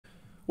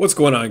What's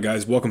going on,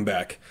 guys? Welcome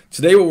back.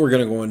 Today what we're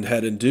going to go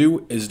ahead and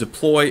do is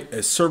deploy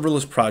a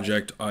serverless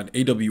project on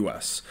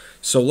AWS.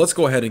 So let's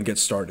go ahead and get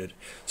started.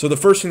 So the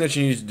first thing that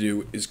you need to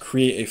do is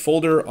create a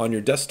folder on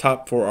your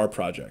desktop for our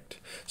project.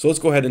 So let's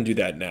go ahead and do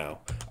that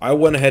now. I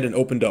went ahead and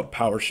opened up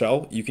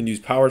PowerShell. You can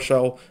use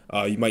PowerShell.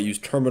 You might use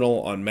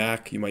Terminal on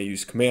Mac. You might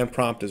use Command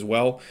Prompt as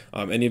well.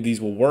 Any of these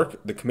will work.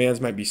 The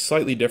commands might be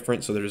slightly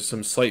different, so there's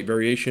some slight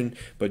variation,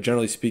 but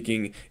generally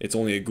speaking, it's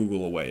only a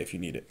Google away if you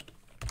need it.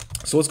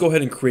 So let's go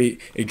ahead and create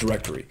a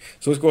directory.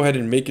 So let's go ahead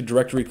and make a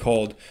directory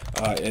called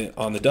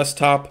on the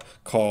desktop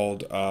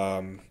called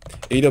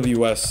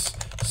AWS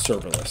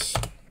Serverless.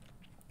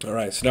 All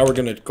right, so now we're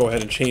going to go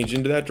ahead and change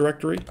into that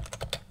directory.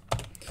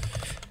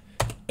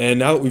 And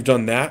now that we've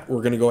done that,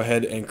 we're going to go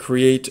ahead and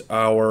create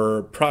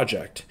our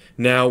project.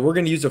 Now we're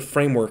going to use a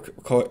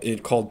framework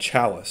called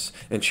Chalice,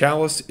 and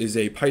Chalice is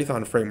a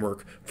Python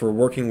framework for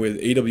working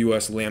with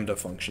AWS Lambda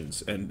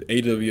functions, and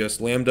AWS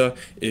Lambda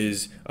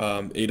is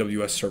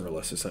AWS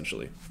Serverless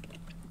essentially.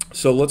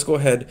 So let's go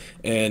ahead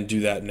and do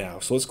that now.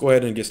 So let's go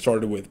ahead and get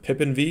started with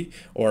pipenv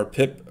or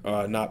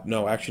not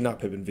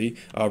pipenv,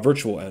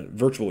 virtual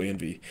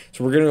env.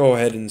 So we're going to go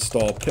ahead and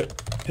install pip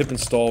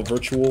install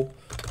virtual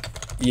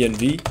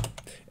env.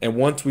 And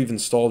once we've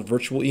installed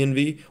virtual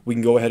env, we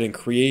can go ahead and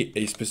create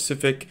a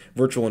specific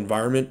virtual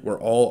environment where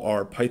all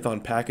our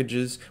Python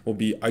packages will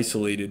be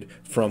isolated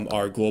from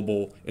our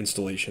global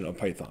installation of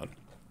Python.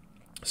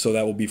 So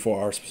that will be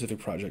for our specific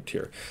project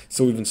here.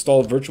 So we've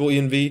installed virtual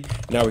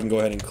env. Now we can go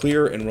ahead and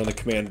clear and run the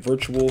command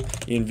virtual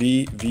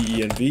env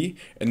venv,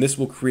 and this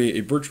will create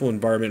a virtual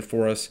environment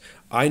for us.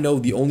 I know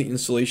the only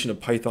installation of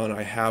Python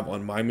I have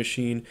on my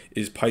machine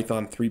is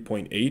Python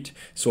 3.8.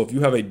 So if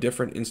you have a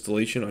different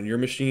installation on your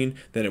machine,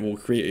 then it will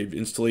create an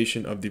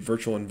installation of the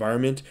virtual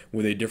environment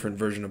with a different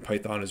version of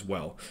Python as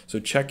well. So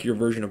check your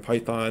version of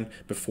Python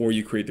before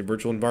you create the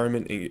virtual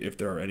environment if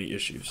there are any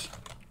issues.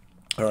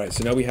 All right,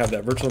 so now we have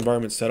that virtual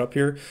environment set up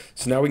here.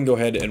 So now we can go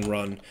ahead and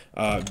run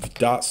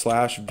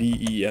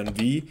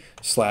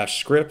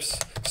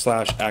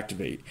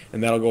 /venv/scripts/activate,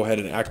 and that'll go ahead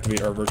and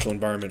activate our virtual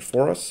environment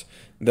for us.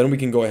 Then we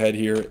can go ahead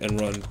here and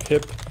run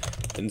pip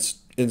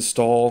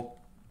install,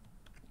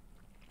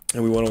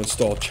 and we want to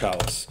install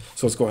Chalice.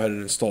 So let's go ahead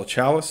and install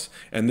Chalice,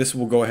 and this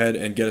will go ahead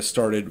and get us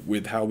started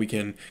with how we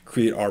can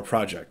create our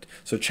project.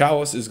 So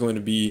Chalice is going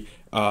to be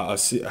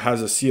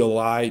has a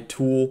CLI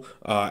tool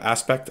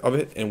aspect of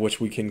it in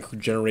which we can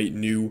generate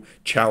new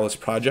Chalice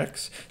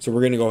projects. So we're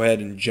going to go ahead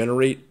and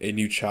generate a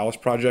new Chalice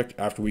project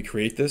after we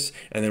create this,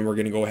 and then we're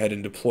going to go ahead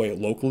and deploy it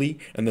locally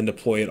and then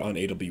deploy it on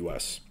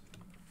AWS.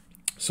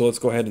 So let's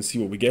go ahead and see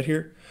what we get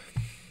here.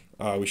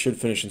 We should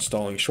finish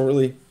installing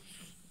shortly.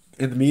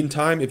 In the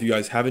meantime, if you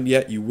guys haven't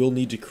yet, you will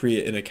need to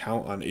create an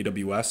account on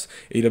AWS.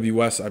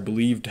 AWS, I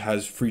believe,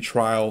 has free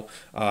trial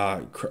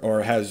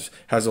or has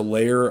a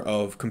layer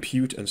of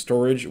compute and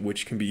storage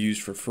which can be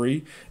used for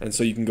free, and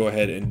so you can go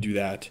ahead and do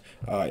that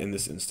in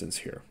this instance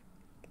here.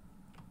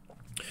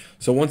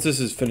 So once this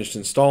is finished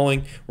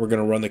installing, we're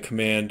going to run the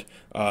command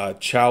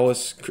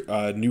Chalice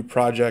new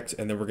project,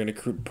 and then we're going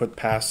to put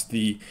past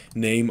the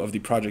name of the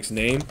project's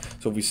name.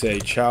 So if we say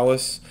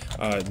Chalice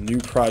new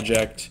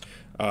project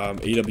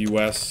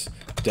AWS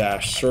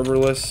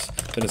serverless,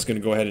 then it's going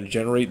to go ahead and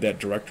generate that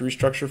directory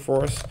structure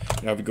for us.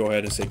 Now we go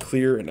ahead and say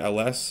clear and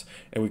ls,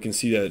 and we can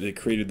see that it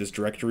created this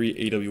directory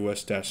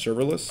AWS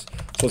serverless.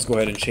 So let's go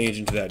ahead and change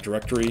into that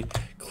directory,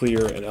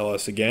 clear and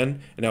ls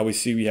again, and now we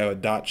see we have a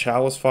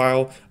 .chalice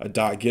file, a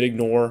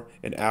 .gitignore,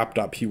 an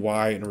app.py,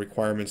 and a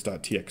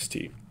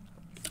requirements.txt.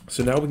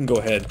 So now we can go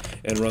ahead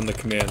and run the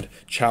command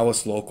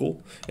Chalice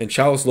Local, and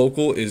Chalice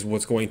Local is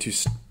what's going to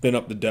spin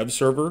up the dev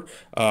server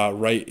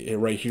right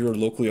here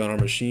locally on our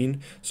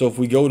machine. So if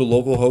we go to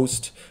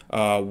localhost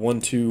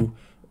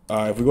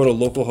if we go to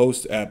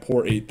localhost at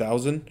port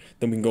 8000,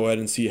 then we can go ahead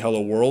and see hello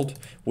world,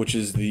 which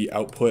is the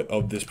output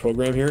of this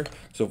program here.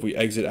 So if we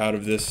exit out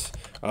of this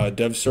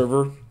dev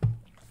server,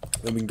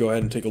 then we can go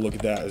ahead and take a look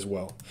at that as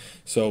well.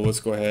 So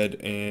let's go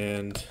ahead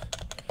and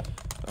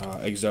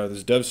exit out of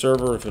this dev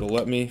server if it'll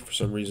let me. For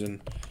some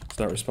reason it's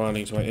not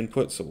responding to my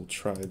input, so we'll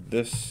try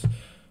this.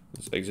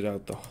 Let's exit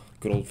out the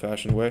good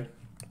old-fashioned way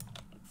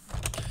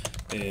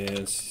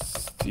and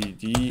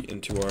cd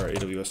into our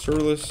AWS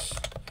serverless,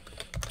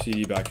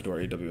 cd back into our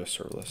AWS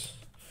serverless.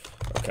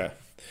 Okay,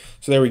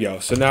 so there we go.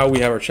 So now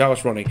we have our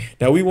Chalice running.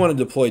 Now we want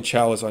to deploy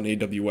Chalice on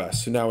AWS.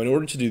 So now in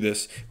order to do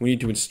this, we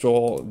need to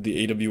install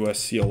the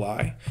AWS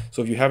CLI.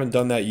 So if you haven't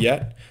done that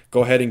yet,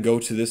 go ahead and go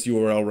to this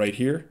URL right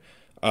here,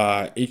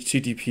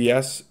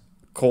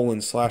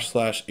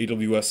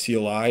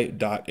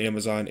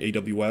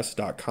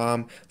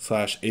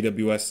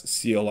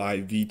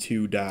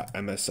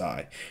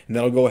 https://awscli.amazonaws.com/AWS-CLI-v2.msi, and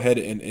that'll go ahead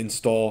and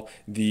install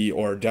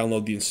or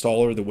download the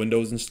installer, the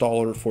Windows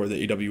installer for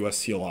the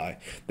AWS CLI.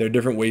 There are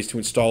different ways to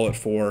install it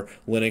for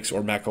Linux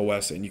or Mac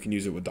OS, and you can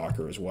use it with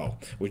Docker as well,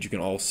 which you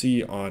can all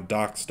see on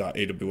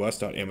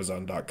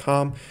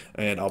docs.aws.amazon.com,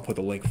 and I'll put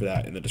the link for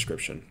that in the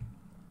description.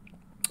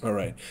 All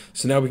right,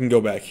 so now we can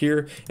go back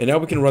here, and now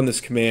we can run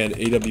this command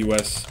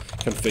AWS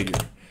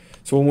configure.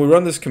 So when we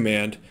run this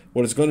command,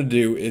 what it's going to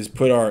do is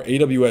put our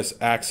AWS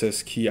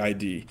Access Key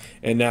ID.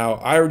 And now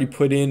I already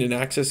put in an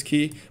access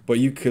key, but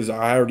because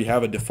I already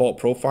have a default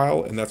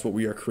profile, and that's what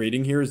we are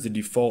creating here is the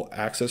default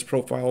access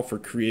profile for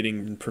creating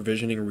and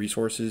provisioning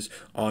resources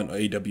on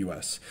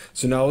AWS.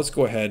 So now let's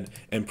go ahead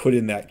and put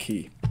in that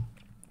key.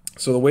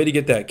 So the way to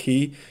get that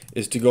key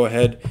is to go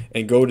ahead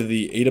and go to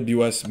the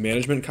AWS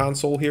Management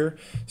Console here.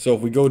 So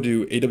if we go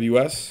to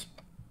AWS,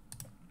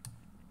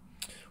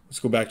 let's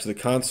go back to the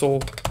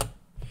console.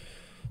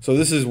 So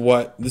this is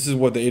what the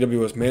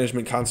AWS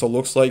Management Console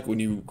looks like when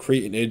you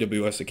create an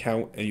AWS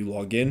account and you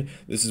log in.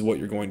 This is what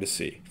you're going to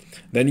see.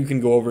 Then you can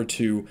go over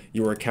to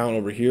your account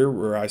over here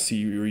where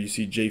you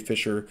see Jay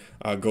Fisher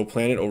Go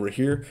Planet over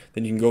here.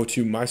 Then you can go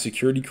to My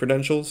Security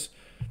Credentials.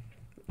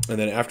 And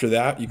then after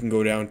that, you can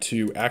go down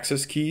to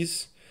Access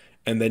Keys.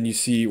 And then you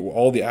see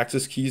all the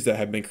access keys that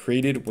have been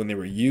created, when they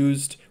were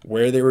used,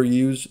 where they were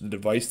used, the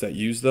device that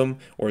used them,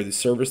 or the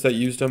service that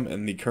used them,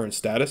 and the current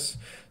status.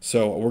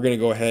 So we're going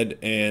to go ahead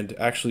and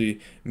actually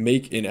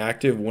make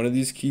inactive one of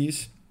these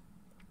keys.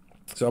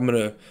 So I'm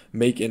going to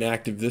make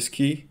inactive this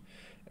key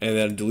and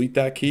then delete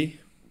that key.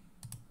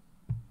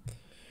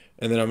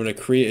 And then I'm going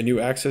to create a new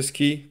access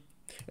key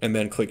and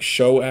then click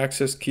Show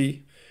Access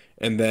Key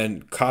and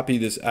then copy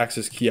this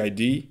access key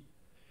ID.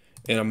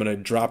 And I'm going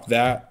to drop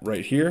that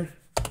right here.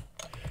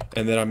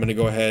 And then I'm going to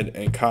go ahead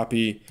and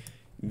copy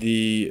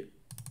the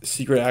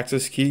secret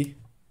access key.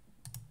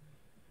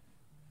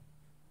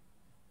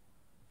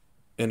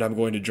 And I'm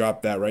going to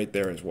drop that right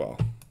there as well.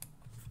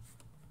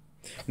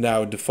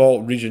 Now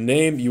default region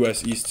name,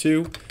 US East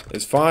 2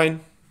 is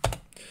fine.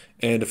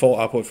 And default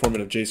output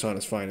format of JSON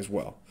is fine as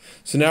well.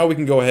 So now we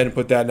can go ahead and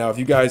put that. Now if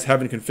you guys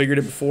haven't configured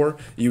it before,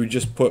 you would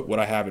just put what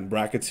I have in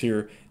brackets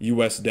here,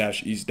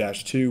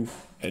 US-East-2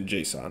 and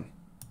JSON.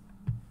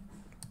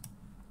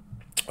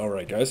 All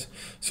right, guys.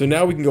 So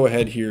now we can go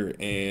ahead here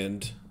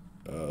and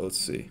let's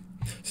see.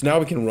 So now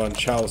we can run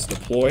Chalice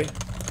deploy.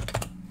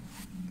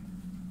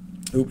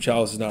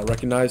 Chalice is not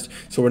recognized.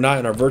 So we're not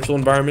in our virtual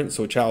environment,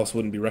 so Chalice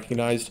wouldn't be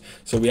recognized.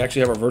 So we actually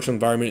have our virtual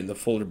environment in the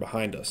folder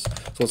behind us.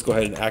 So let's go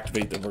ahead and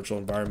activate the virtual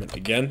environment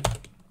again.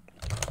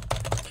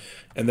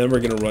 And then we're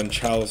going to run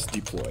Chalice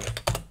deploy.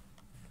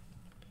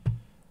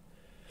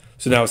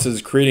 So now it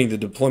says creating the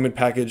deployment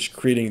package,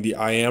 creating the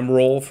IAM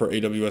role for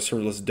AWS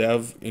Serverless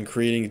Dev, and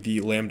creating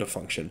the Lambda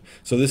function.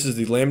 So this is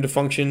the Lambda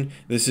function.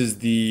 This is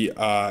the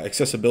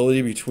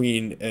accessibility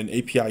between an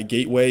API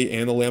gateway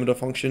and the Lambda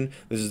function.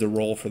 This is the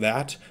role for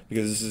that,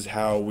 because this is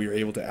how we are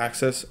able to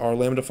access our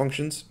Lambda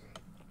functions.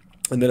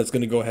 And then it's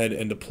going to go ahead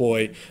and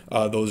deploy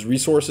those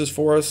resources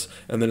for us,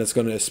 and then it's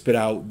going to spit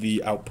out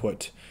the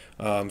output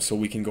so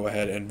we can go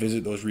ahead and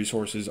visit those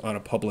resources on a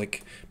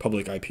public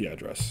IP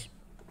address,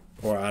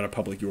 or on a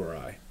public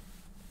URI.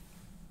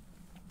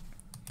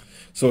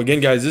 So again,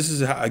 guys, this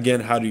is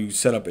again how to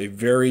set up a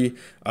very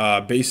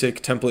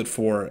basic template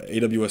for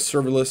AWS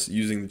Serverless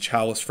using the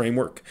Chalice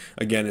framework.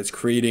 Again, it's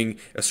creating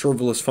a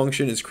serverless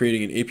function. It's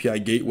creating an API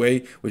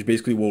gateway, which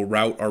basically will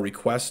route our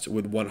request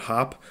with one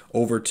hop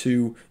over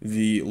to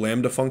the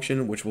Lambda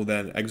function, which will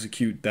then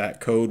execute that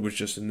code, which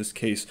just in this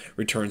case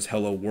returns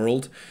hello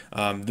world.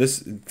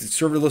 This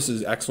serverless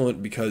is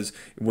excellent because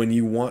when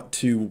you want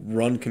to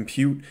run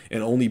compute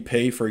and only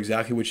pay for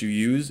exactly what you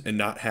use and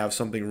not have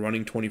something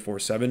running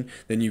 24/7,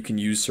 then you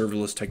can use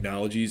serverless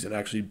technologies and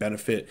actually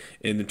benefit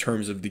in the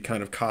terms of the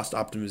kind of cost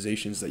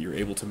optimizations that you're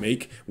able to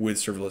make with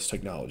serverless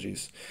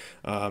technologies.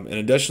 And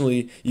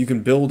additionally, you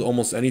can build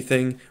almost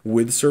anything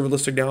with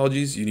serverless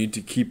technologies. You need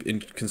to keep in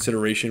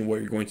consideration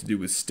what you're going to do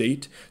with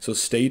state. So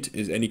state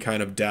is any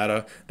kind of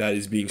data that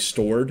is being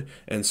stored.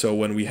 And so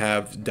when we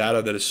have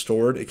data that is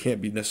stored, it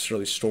can't be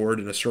necessarily stored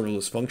in a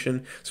serverless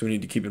function. So we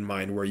need to keep in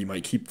mind where you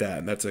might keep that.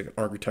 And that's an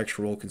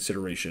architectural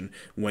consideration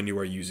when you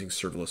are using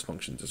serverless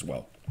functions as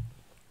well.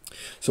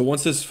 So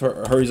once this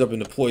hurries up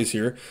and deploys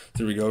here,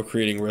 there we go,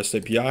 creating REST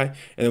API. And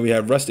then we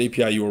have REST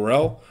API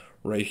URL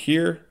right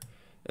here.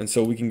 And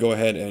so we can go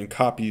ahead and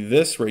copy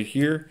this right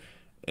here.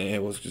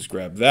 And let's just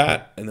grab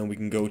that. And then we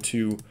can go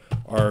to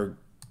our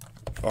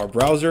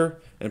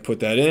browser and put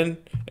that in.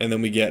 And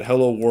then we get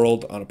hello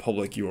world on a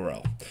public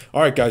URL.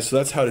 All right, guys, so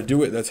that's how to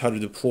do it. That's how to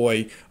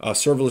deploy a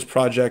serverless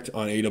project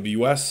on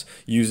AWS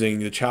using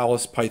the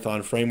Chalice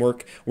Python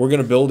framework. We're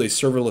going to build a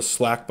serverless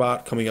Slack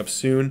bot coming up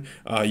soon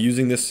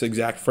using this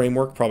exact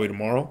framework, probably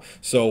tomorrow.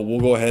 So we'll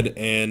go ahead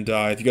and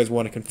if you guys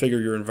want to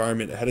configure your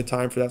environment ahead of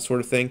time for that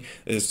sort of thing,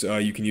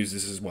 you can use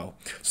this as well.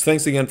 So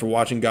thanks again for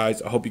watching,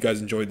 guys. I hope you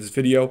guys enjoyed this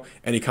video.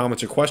 Any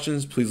comments or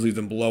questions, please leave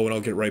them below and I'll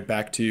get right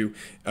back to you.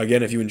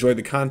 Again, if you enjoyed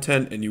the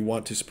content and you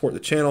want to support the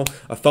channel,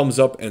 a thumbs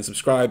up and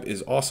subscribe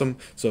is awesome.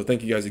 So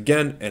thank you guys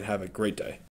again and have a great day.